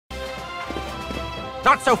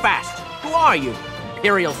Not so fast! Who are you?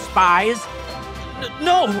 Imperial spies?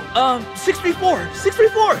 No, 634!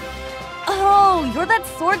 634! Oh, you're that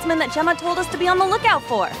swordsman that Gemma told us to be on the lookout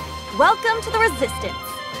for. Welcome to the Resistance.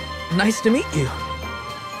 Nice to meet you.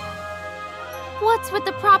 What's with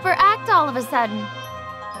the proper act all of a sudden?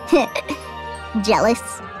 Jealous?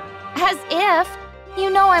 As if. You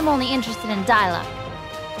know I'm only interested in dialogue.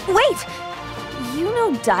 Wait! You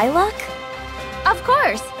know Diluc? Of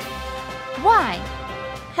course. Why?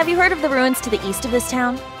 Have you heard of the ruins to the east of this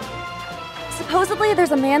town? Supposedly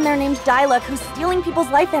there's a man there named Diluc who's stealing people's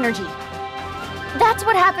life energy. That's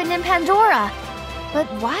what happened in Pandora. But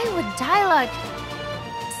why would Diluc...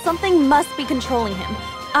 Something must be controlling him.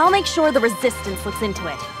 I'll make sure the Resistance looks into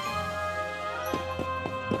it.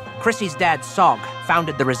 Chrissy's dad, Sog,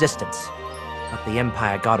 founded the Resistance. But the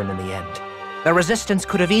Empire got him in the end. The Resistance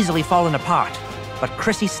could have easily fallen apart, but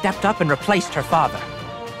Chrissy stepped up and replaced her father.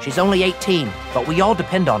 She's only 18, but we all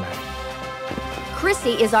depend on her.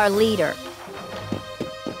 Chrissy is our leader.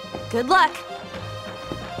 Good luck.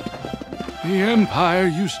 The Empire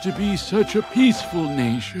used to be such a peaceful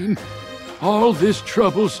nation. All this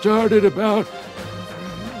trouble started about...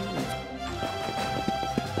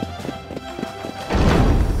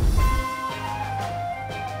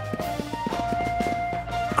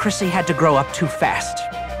 Chrissy had to grow up too fast.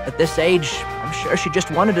 At this age, I'm sure she just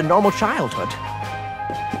wanted a normal childhood.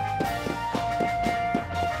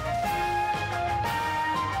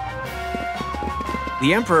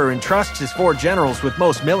 The Emperor entrusts his 4 generals with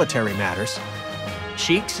most military matters.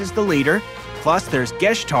 Cheeks is the leader, plus there's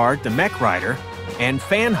Geshtard, the mech rider, and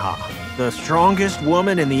Fanha, the strongest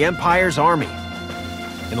woman in the Empire's army.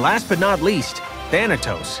 And last but not least,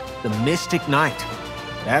 Thanatos, the Mystic Knight.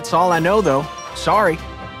 That's all I know, though. Sorry.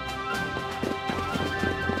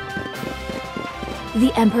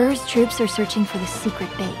 The Emperor's troops are searching for the secret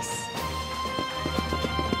base.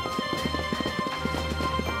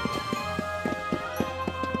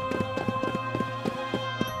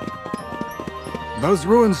 Those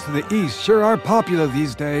ruins to the east sure are popular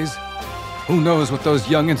these days. Who knows what those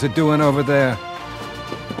youngins are doing over there?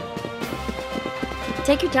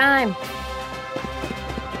 Take your time.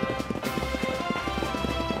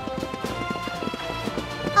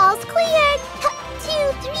 All's cleared! 2,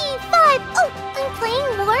 3, 5. Oh, I'm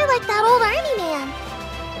playing more like that old army man.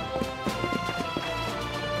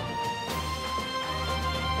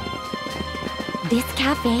 This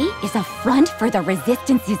cafe is a front for the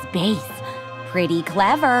Resistance's base. Pretty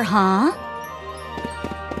clever, huh?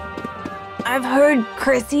 I've heard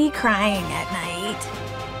Chrissy crying at night.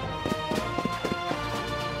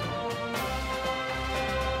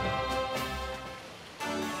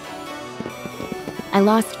 I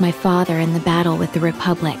lost my father in the battle with the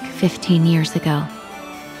Republic 15 years ago.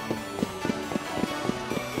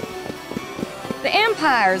 The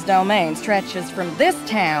Empire's domain stretches from this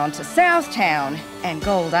town to Southtown and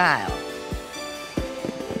Gold Isle.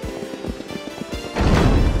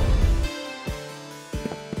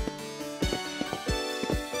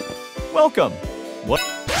 Welcome. What?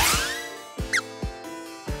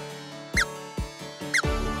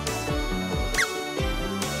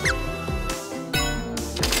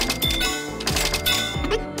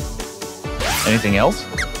 Anything else?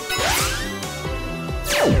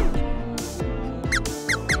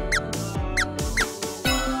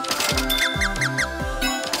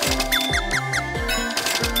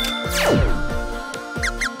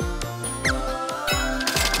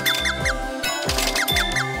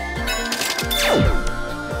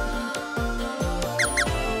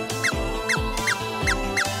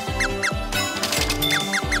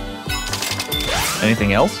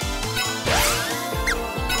 Anything else?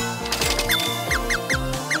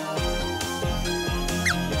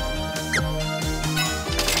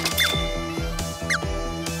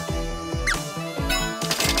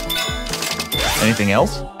 Anything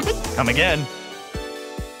else? Come again.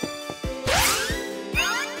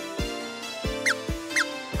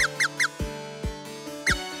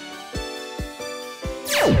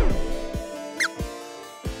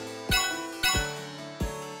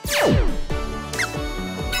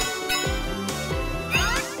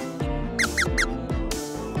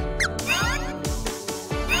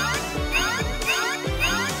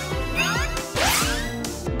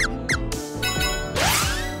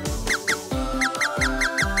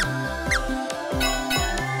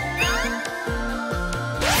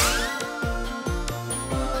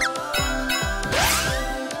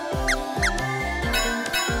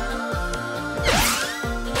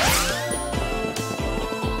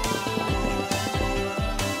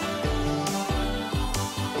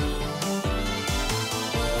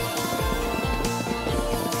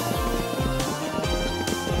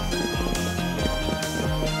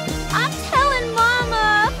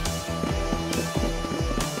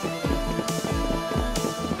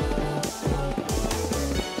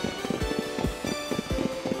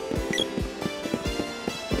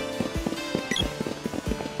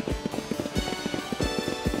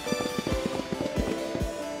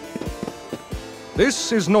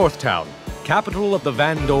 This is Northtown, capital of the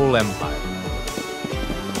Vandal Empire.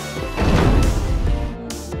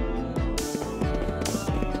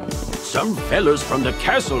 Some fellas from the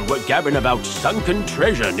castle were gabbing about sunken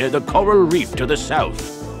treasure near the coral reef to the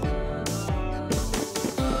south.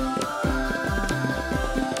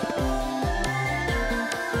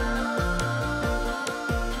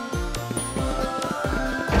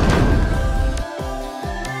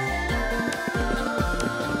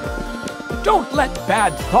 Don't let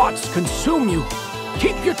bad thoughts consume you.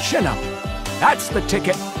 Keep your chin up. That's the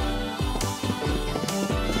ticket.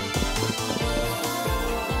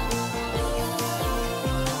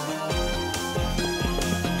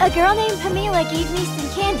 A girl named Pamela gave me some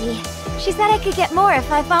candy. She said I could get more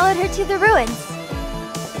if I followed her to the ruins.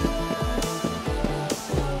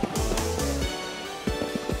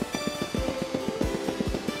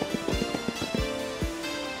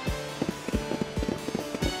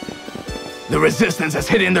 The Resistance has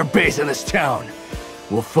hidden their base in this town.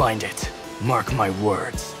 We'll find it. Mark my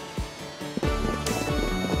words.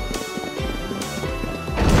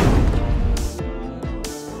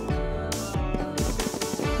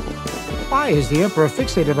 Why is the Emperor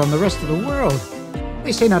fixated on the rest of the world?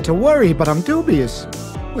 They say not to worry, but I'm dubious.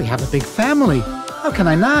 We have a big family. How can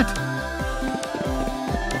I not?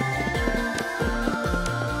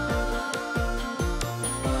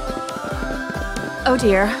 Oh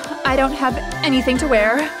dear, I don't have anything to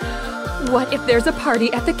wear. What if there's a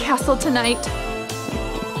party at the castle tonight?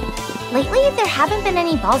 Lately, there haven't been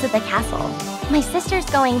any balls at the castle. My sister's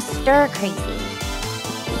going stir crazy.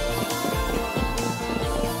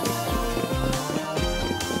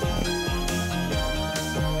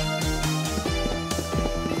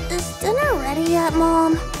 Is dinner ready yet,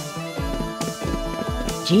 Mom?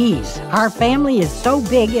 Geez, our family is so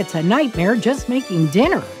big it's a nightmare just making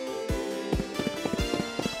dinner.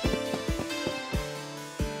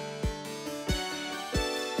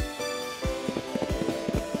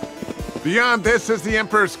 Beyond this is the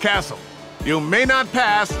Emperor's castle. You may not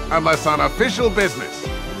pass unless on official business.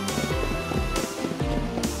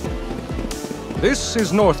 This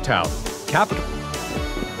is Northtown, capital.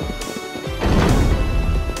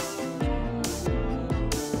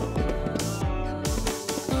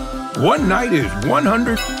 One night is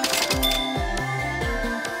 100.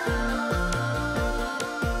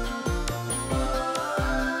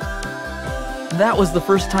 That was the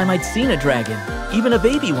first time I'd seen a dragon, even a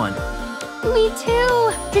baby one. Me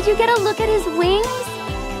too! Did you get a look at his wings?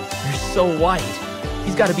 They're so white.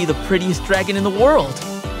 He's got to be the prettiest dragon in the world.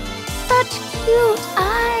 Such cute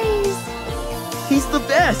eyes! He's the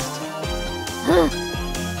best!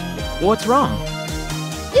 What's wrong?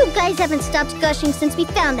 You guys haven't stopped gushing since we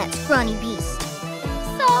found that scrawny beast.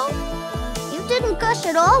 So? You didn't gush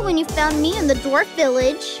at all when you found me in the dwarf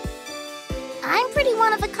village. I'm pretty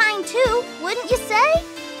one-of-a-kind too, wouldn't you say?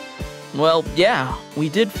 Well, yeah, we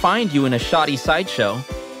did find you in a shoddy sideshow.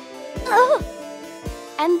 Oh.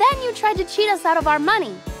 And then you tried to cheat us out of our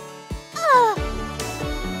money.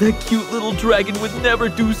 That cute little dragon would never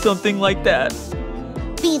do something like that.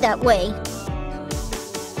 Be that way.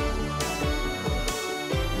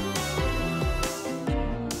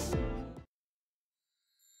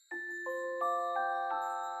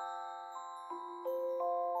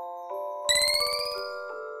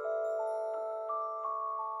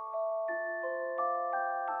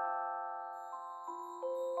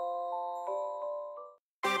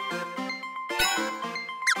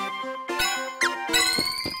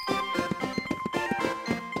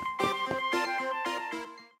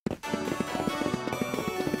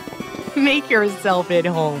 Make yourself at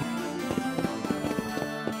home.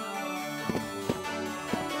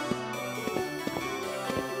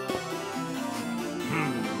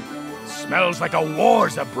 Smells like a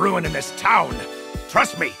war's a-brewing in this town.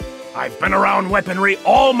 Trust me, I've been around weaponry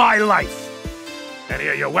all my life. Any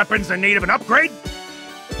of your weapons in need of an upgrade?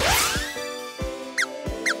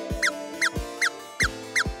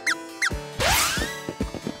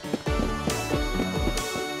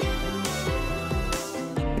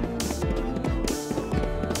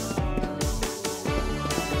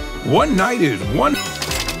 One night is one...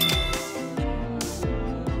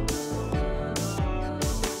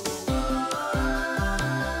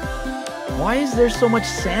 Why is there so much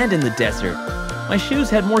sand in the desert? My shoes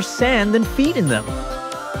had more sand than feet in them.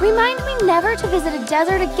 Remind me never to visit a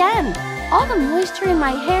desert again. All the moisture in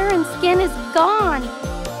my hair and skin is gone.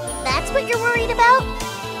 That's what you're worried about?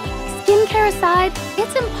 Skincare aside,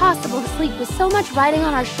 it's impossible to sleep with so much riding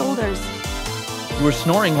on our shoulders. You were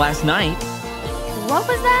snoring last night. What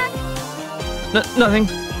was that? Nothing.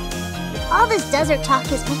 All this desert talk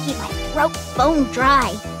is making my throat bone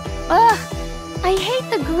dry. Ugh, I hate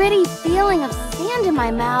the gritty feeling of sand in my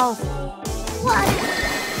mouth. Water!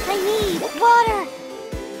 I need water!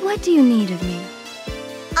 What do you need of me?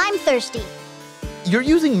 I'm thirsty. You're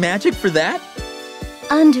using magic for that?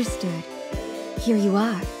 Understood. Here you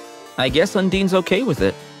are. I guess Undine's okay with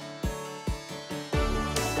it.